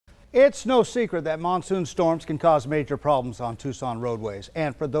It's no secret that monsoon storms can cause major problems on Tucson roadways,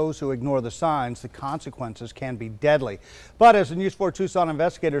 and for those who ignore the signs, the consequences can be deadly. But as the N4T Tucson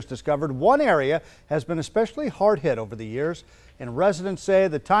investigators discovered, one area has been especially hard hit over the years, and residents say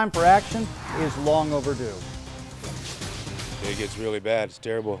the time for action is long overdue. It gets really bad. It's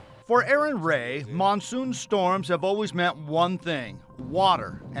terrible. For Aaron Ray, monsoon storms have always meant one thing: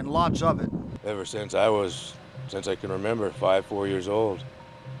 water, and lots of it. Ever since I can remember, 4 years old.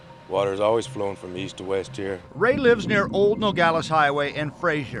 Water's always flown from east to west here. Ray lives near Old Nogales Highway and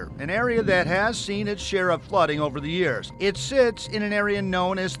Frazier, an area that has seen its share of flooding over the years. It sits in an area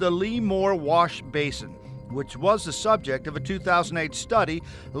known as the Lee Moore Wash Basin, which was the subject of a 2008 study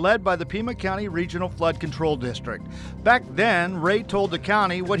led by the Pima County Regional Flood Control District. Back then, Ray told the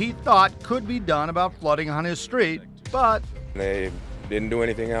county what he thought could be done about flooding on his street, but they didn't do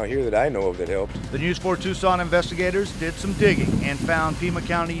anything out here that I know of that helped. The N4T Tucson investigators did some digging and found Pima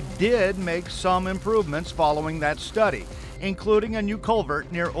County did make some improvements following that study, including a new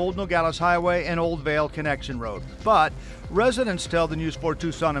culvert near Old Nogales Highway and Old Vale Connection Road. But residents tell the N4T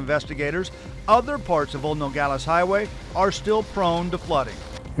Tucson investigators other parts of Old Nogales Highway are still prone to flooding.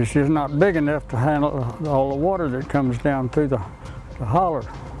 It's just not big enough to handle all the water that comes down through the holler.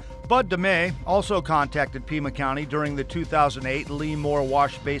 Bud DeMay also contacted Pima County during the 2008 Lee Moore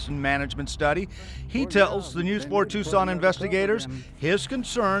Wash Basin Management Study. He tells the N4T Tucson investigators his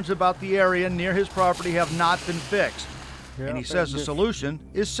concerns about the area near his property have not been fixed. And he says the solution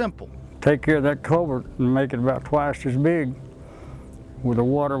is simple. Take care of that culvert and make it about twice as big, where the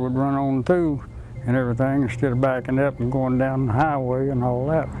water would run on through and everything, instead of backing up and going down the highway and all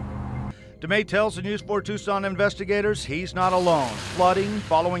that. DeMay tells the N4T Tucson investigators he's not alone. Flooding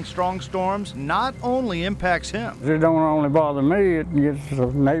following strong storms not only impacts him. It don't only bother me, it gets the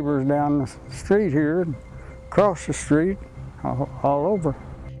neighbors down the street here, across the street, all over.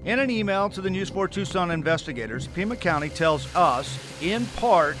 In an email to the N4T Tucson investigators, Pima County tells us, in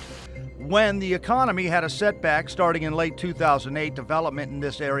part, when the economy had a setback starting in late 2008, development in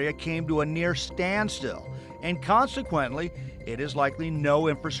this area came to a near standstill, and consequently, it is likely no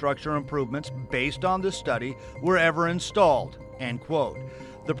infrastructure improvements based on this study were ever installed, end quote.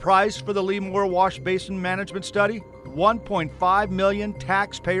 The price for the Lee Moore Wash Basin Management Study, $1.5 million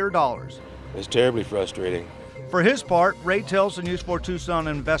taxpayer dollars. It's terribly frustrating. For his part, Ray tells the N4T Tucson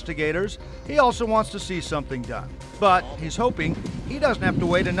investigators he also wants to see something done. But he's hoping he doesn't have to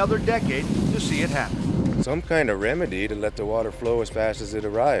wait another decade to see it happen. Some kind of remedy to let the water flow as fast as it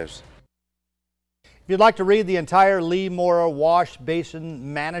arrives. If you'd like to read the entire Lee Moore Wash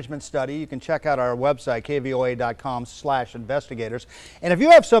Basin Management Study, you can check out our website, KVOA.com/investigators. And if you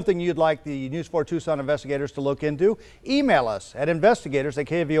have something you'd like the N4T Tucson investigators to look into, email us at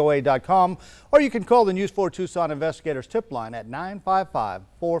investigators@KVOA.com, or you can call the N4T Tucson investigators tip line at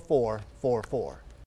 955-4444.